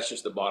 That's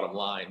just the bottom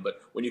line.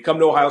 But when you come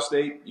to Ohio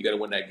State, you got to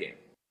win that game.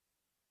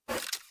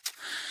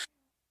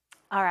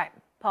 All right,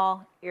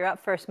 Paul, you're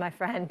up first, my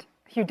friend.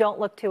 You don't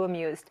look too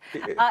amused.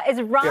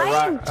 Is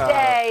Ryan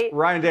Day?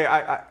 Ryan Day,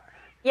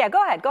 Yeah,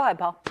 go ahead,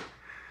 Paul.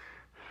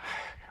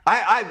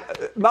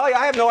 Molly,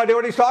 I have no idea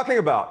what he's talking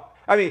about.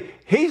 I mean,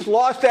 he's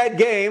lost that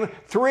game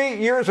 3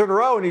 years in a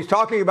row, and he's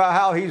talking about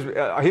how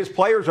his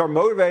players are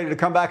motivated to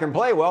come back and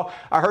play. Well,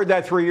 I heard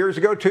that 3 years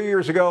ago, 2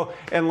 years ago,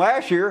 and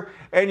last year,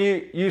 and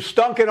you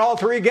stunk in all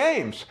 3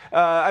 games.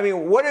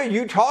 What are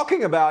you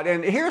talking about?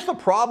 And here's the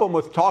problem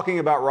with talking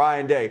about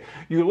Ryan Day.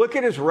 You look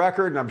at his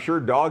record, and I'm sure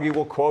Doggy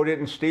will quote it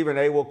and Stephen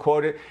A. will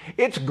quote it.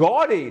 It's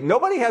gaudy.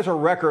 Nobody has a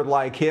record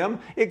like him,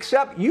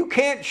 except you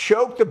can't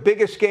choke the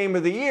biggest game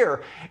of the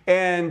year.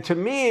 And to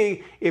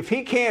me, if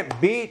he can't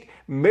beat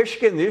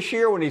Michigan this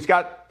year when he's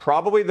got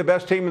probably the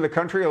best team in the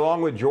country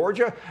along with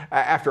Georgia,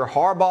 after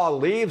Harbaugh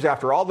leaves,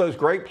 after all those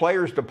great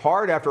players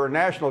depart, after a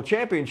national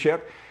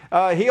championship,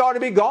 he ought to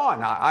be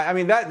gone. I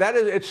mean, that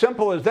is, it's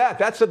simple as that.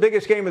 That's the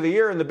biggest game of the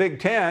year in the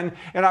Big Ten.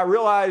 And I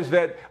realize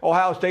that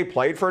Ohio State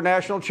played for a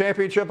national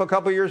championship a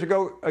couple years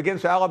ago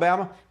against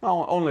Alabama.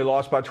 Well, only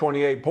lost by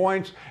 28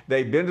 points.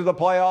 They've been to the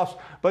playoffs,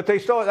 but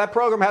that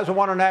program hasn't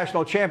won a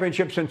national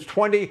championship since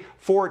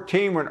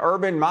 2014 when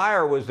Urban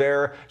Meyer was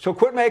there. So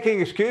quit making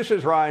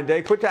excuses, Ryan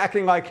Day. Quit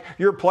acting like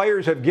your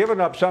players have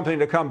given up something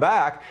to come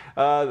back.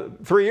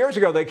 3 years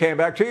ago they came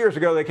back, 2 years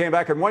ago they came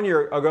back, and 1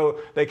 year ago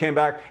they came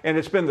back, and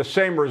it's been the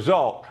same result.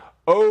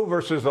 O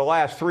versus the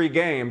last 3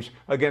 games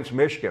against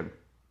Michigan.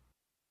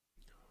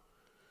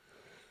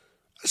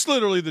 That's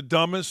literally the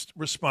dumbest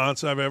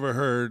response I've ever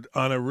heard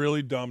on a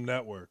really dumb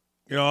network.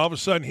 All of a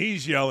sudden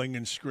he's yelling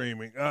and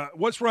screaming.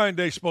 What's Ryan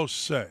Day supposed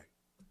to say?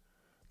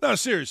 No,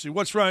 seriously,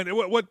 what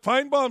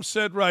Finebaum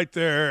said right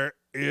there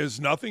is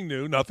nothing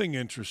new, nothing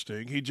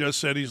interesting. He just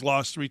said he's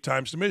lost 3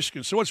 times to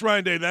Michigan. So what's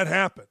Ryan Day? That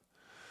happened.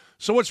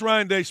 So what's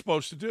Ryan Day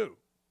supposed to do?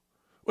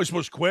 Was he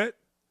supposed to quit?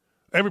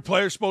 Every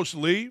player's supposed to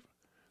leave?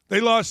 They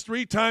lost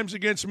 3 times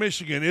against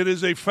Michigan. It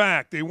is a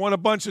fact. They won a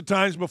bunch of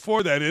times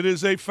before that. It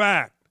is a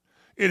fact.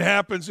 It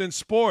happens in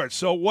sports.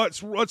 So what's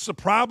the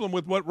problem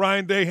with what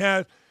Ryan Day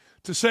had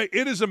to say?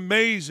 It is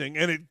amazing,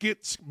 and it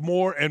gets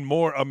more and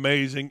more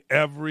amazing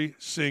every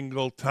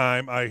single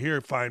time I hear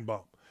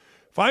Finebaum.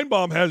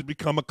 Finebaum has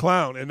become a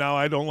clown, and now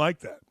I don't like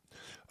that.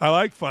 I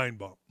like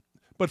Finebaum.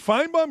 But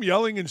Finebaum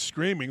yelling and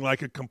screaming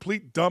like a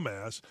complete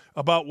dumbass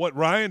about what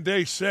Ryan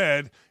Day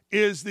said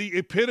is the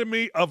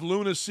epitome of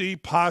lunacy,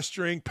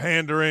 posturing,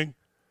 pandering,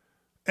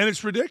 and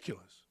it's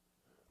ridiculous.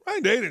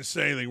 Ryan Day didn't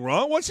say anything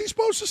wrong. What's he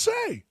supposed to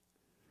say?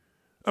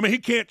 I mean, he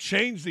can't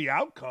change the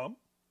outcome,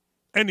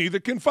 and neither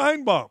can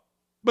Finebaum.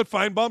 But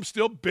Finebaum's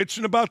still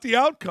bitching about the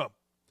outcome.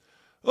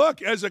 Look,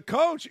 as a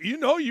coach, you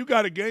know you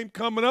got a game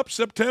coming up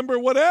September,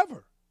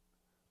 whatever,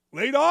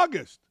 late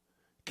August.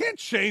 Can't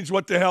change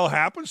what the hell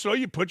happened, so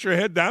you put your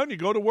head down, you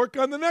go to work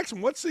on the next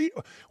one.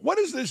 What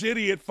does this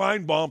idiot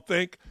Finebaum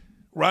think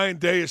Ryan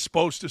Day is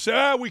supposed to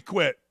say? We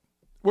quit.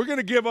 We're going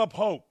to give up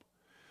hope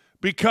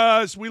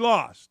because we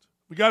lost.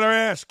 We got our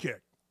ass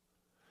kicked.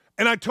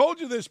 And I told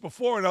you this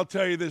before, and I'll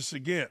tell you this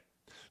again.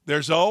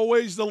 There's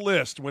always the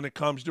list when it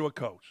comes to a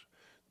coach.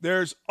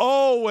 There's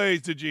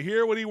always, did you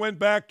hear what he went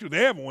back to?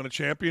 They haven't won a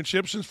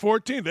championship since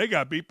 14. They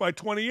got beat by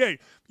 28.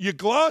 You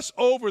gloss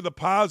over the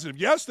positive.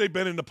 Yes, they've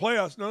been in the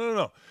playoffs.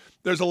 No.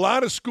 There's a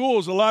lot of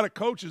schools, a lot of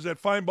coaches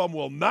that Finebaum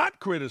will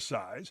not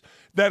criticize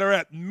that are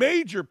at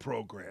major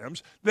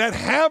programs that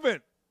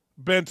haven't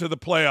been to the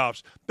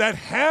playoffs, that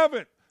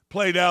haven't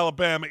played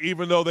Alabama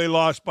even though they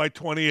lost by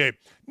 28.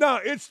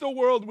 No, it's the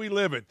world we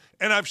live in.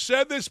 And I've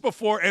said this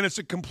before, and it's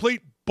a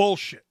complete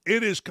bullshit.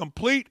 It is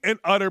complete and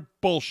utter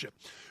bullshit.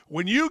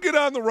 When you get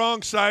on the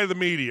wrong side of the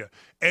media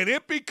and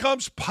it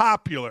becomes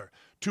popular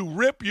to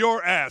rip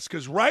your ass,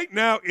 because right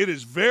now it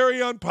is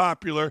very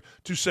unpopular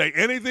to say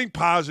anything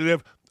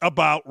positive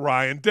about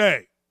Ryan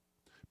Day,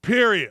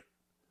 period.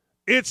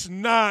 It's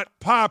not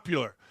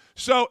popular.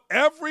 So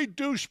every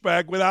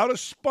douchebag without a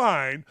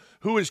spine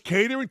who is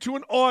catering to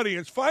an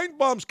audience,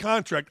 Finebaum's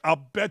contract,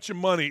 I'll bet you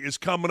money, is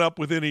coming up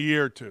within a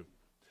year or two.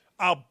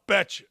 I'll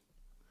bet you.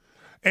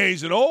 And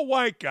he's an old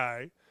white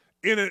guy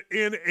in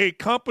a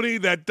company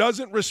that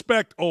doesn't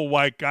respect old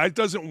white guys,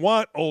 doesn't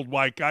want old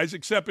white guys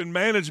except in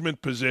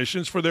management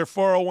positions for their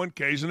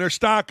 401ks and their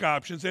stock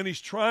options, and he's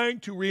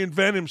trying to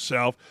reinvent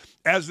himself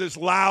as this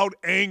loud,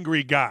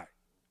 angry guy.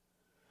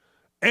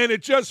 And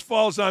it just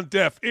falls on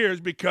deaf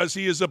ears because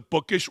he is a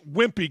bookish,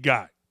 wimpy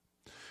guy,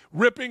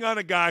 ripping on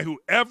a guy who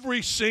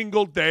every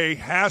single day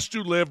has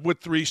to live with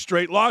 3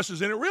 straight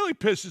losses, and it really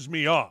pisses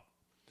me off.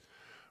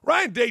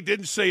 Ryan Day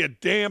didn't say a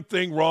damn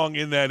thing wrong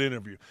in that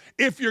interview.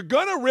 If you're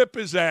going to rip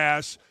his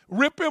ass,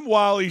 rip him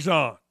while he's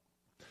on.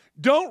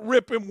 Don't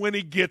rip him when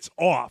he gets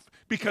off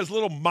because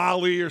little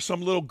Molly or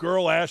some little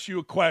girl asks you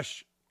a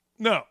question.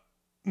 No.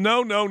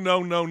 Don't.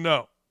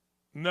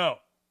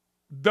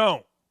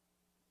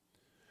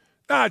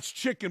 It's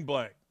chicken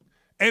blame,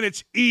 and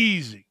it's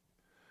easy.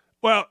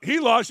 Well, he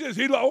lost his.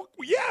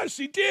 Yes,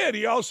 he did.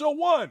 He also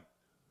won.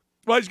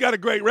 Well, he's got a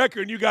great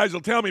record, and you guys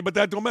will tell me, but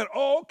that don't matter.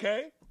 Oh,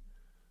 okay.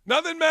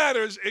 Nothing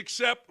matters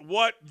except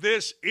what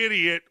this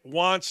idiot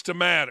wants to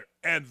matter,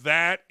 and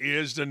that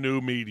is the new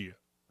media.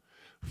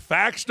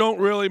 Facts don't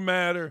really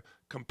matter.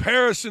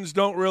 Comparisons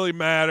don't really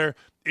matter.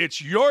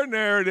 It's your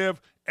narrative,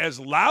 as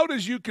loud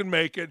as you can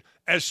make it,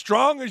 as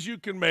strong as you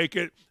can make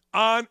it,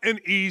 on an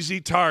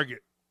easy target.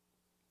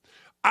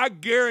 I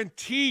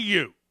guarantee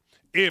you,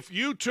 if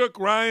you took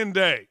Ryan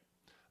Day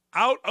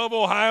out of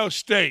Ohio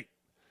State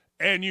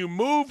and you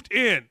moved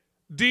in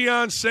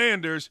Deion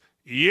Sanders,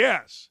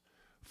 yes,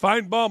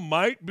 Finebaum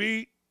might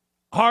be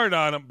hard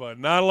on him, but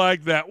not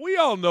like that. We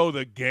all know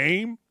the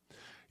game.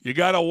 You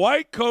got a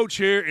white coach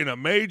here in a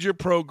major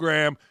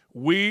program.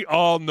 We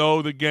all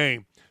know the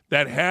game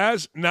that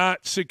has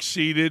not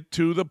succeeded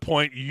to the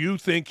point you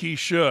think he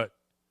should.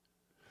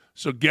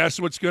 So guess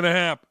what's going to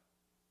happen?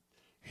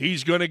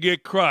 He's going to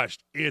get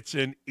crushed. It's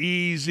an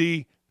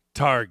easy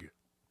target.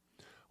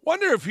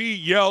 Wonder if he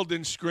yelled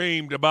and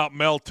screamed about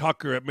Mel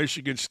Tucker at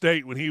Michigan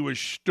State when he was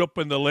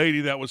stooping the lady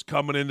that was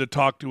coming in to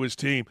talk to his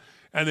team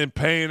and then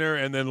paying her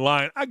and then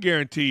lying. I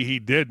guarantee he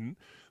didn't.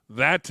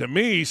 That, to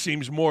me,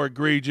 seems more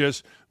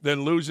egregious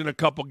than losing a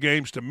couple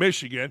games to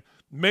Michigan.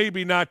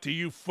 Maybe not to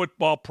you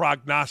football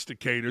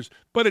prognosticators,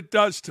 but it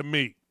does to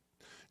me.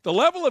 The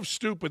level of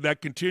stupid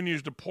that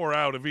continues to pour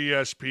out of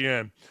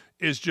ESPN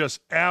is just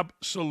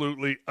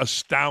absolutely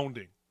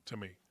astounding to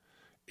me.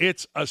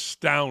 It's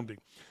astounding.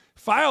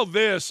 File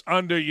this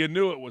under you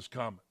knew it was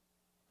coming.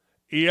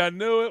 You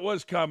knew it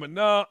was coming.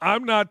 No,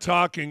 I'm not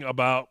talking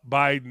about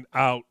Biden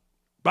out.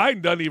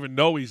 Biden doesn't even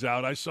know he's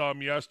out. I saw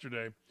him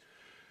yesterday.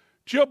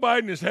 Jill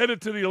Biden is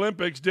headed to the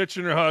Olympics,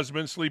 ditching her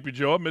husband, Sleepy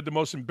Joe, amid the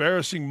most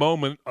embarrassing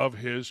moment of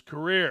his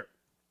career.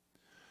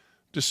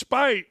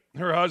 Despite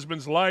her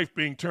husband's life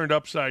being turned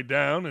upside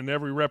down and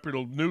every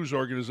reputable news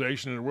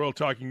organization in the world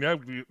talking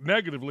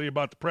negatively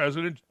about the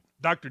president,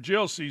 Dr.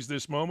 Jill sees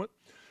this moment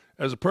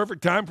as a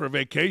perfect time for a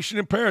vacation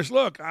in Paris.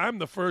 Look, I'm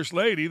the first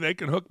lady. They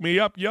can hook me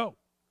up, yo.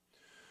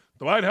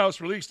 The White House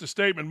released a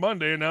statement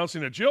Monday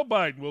announcing that Jill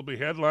Biden will be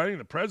headlining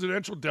the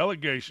presidential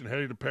delegation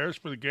heading to Paris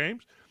for the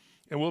games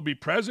and will be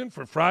present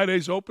for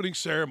Friday's opening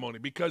ceremony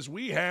because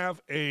we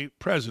have a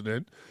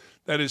president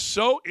that is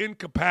so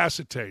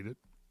incapacitated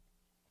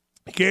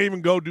he can't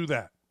even go do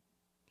that.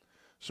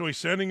 So he's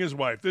sending his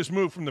wife. This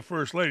move from the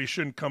First Lady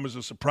shouldn't come as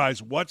a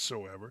surprise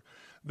whatsoever.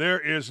 There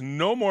is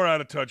no more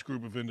out-of-touch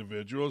group of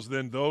individuals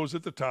than those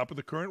at the top of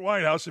the current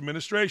White House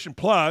administration.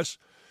 Plus,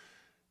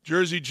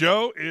 Jersey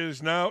Joe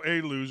is now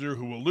a loser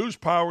who will lose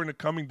power in the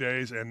coming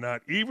days, and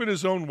not even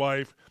his own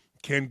wife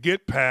can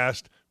get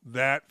past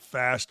that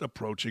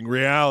fast-approaching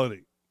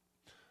reality.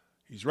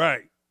 He's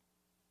right.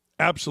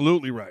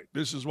 Absolutely right.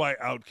 This is why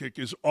OutKick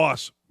is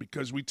awesome,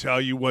 because we tell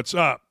you what's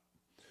up.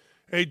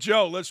 Hey,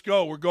 Joe, let's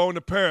go. We're going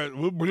to Paris.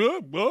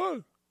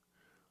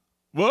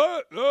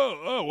 What?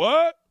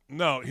 What?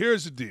 No,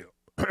 here's the deal.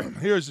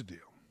 Here's the deal.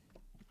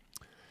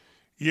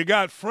 You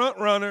got front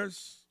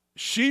runners.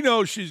 She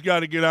knows she's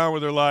got to get on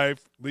with her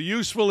life. The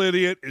useful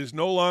idiot is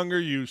no longer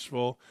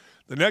useful.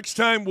 The next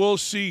time we'll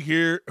see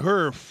her,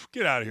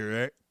 get out of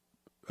here,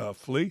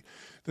 Flea.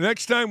 The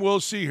next time we'll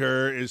see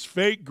her is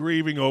fake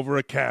grieving over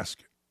a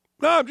casket.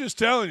 No, I'm just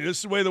telling you, this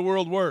is the way the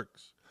world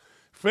works.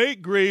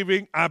 Fake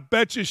grieving. I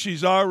bet you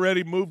she's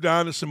already moved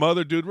on to some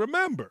other dude.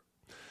 Remember,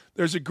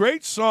 there's a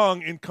great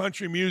song in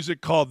country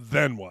music called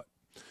Then What?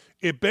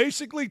 It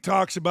basically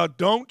talks about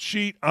don't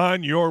cheat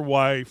on your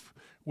wife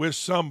with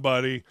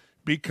somebody,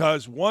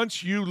 because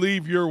once you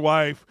leave your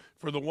wife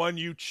for the one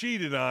you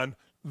cheated on,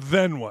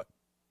 then what?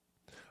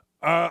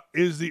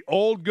 Is the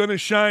old going to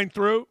shine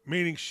through,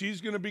 meaning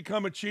she's going to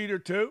become a cheater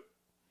too?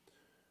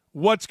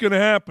 What's going to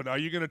happen? Are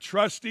you going to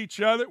trust each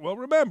other? Well,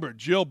 remember,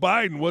 Jill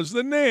Biden was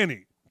the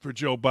nanny for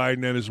Joe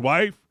Biden and his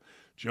wife.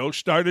 Joe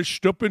started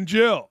stooping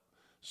Jill.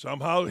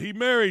 Somehow he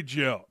married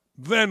Jill.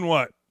 Then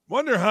what?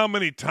 Wonder how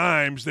many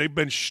times they've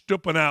been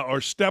stooping out or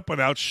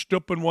stepping out,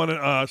 stooping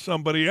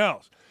somebody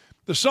else.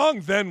 The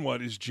song Then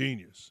What is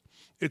genius.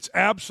 It's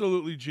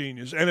absolutely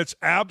genius, and it's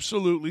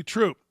absolutely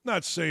true.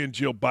 Not saying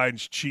Jill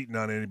Biden's cheating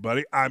on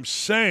anybody. I'm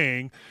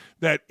saying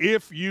that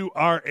if you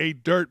are a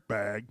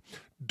dirtbag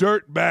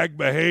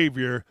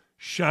behavior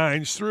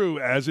shines through,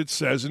 as it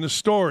says in the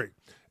story.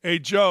 Hey,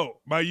 Joe,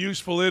 my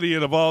useful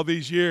idiot of all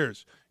these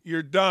years,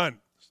 you're done.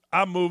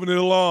 I'm moving it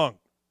along.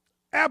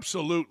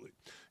 Absolutely.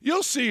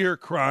 You'll see her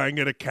crying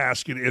at a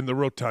casket in the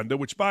rotunda,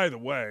 which, by the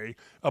way,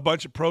 a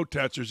bunch of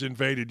protesters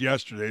invaded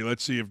yesterday.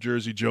 Let's see if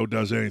Jersey Joe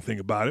does anything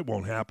about it.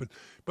 Won't happen.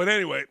 But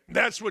anyway,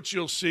 that's what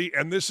you'll see,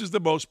 and this is the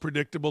most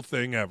predictable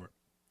thing ever.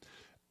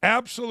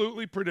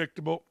 Absolutely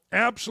predictable,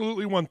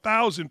 absolutely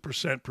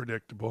 1,000%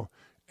 predictable,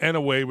 and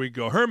away we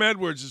go. Herm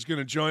Edwards is going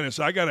to join us.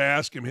 I got to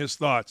ask him his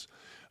thoughts.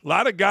 A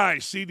lot of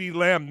guys, CD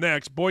Lamb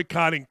next,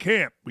 boycotting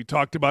camp. We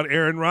talked about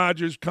Aaron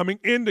Rodgers coming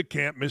into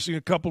camp, missing a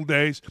couple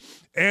days.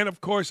 And,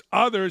 of course,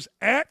 others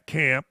at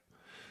camp,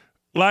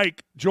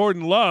 like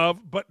Jordan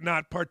Love, but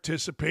not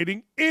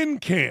participating in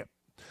camp.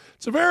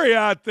 It's a very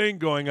odd thing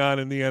going on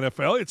in the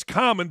NFL. It's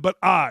common, but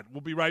odd. We'll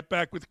be right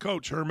back with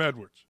Coach Herm Edwards.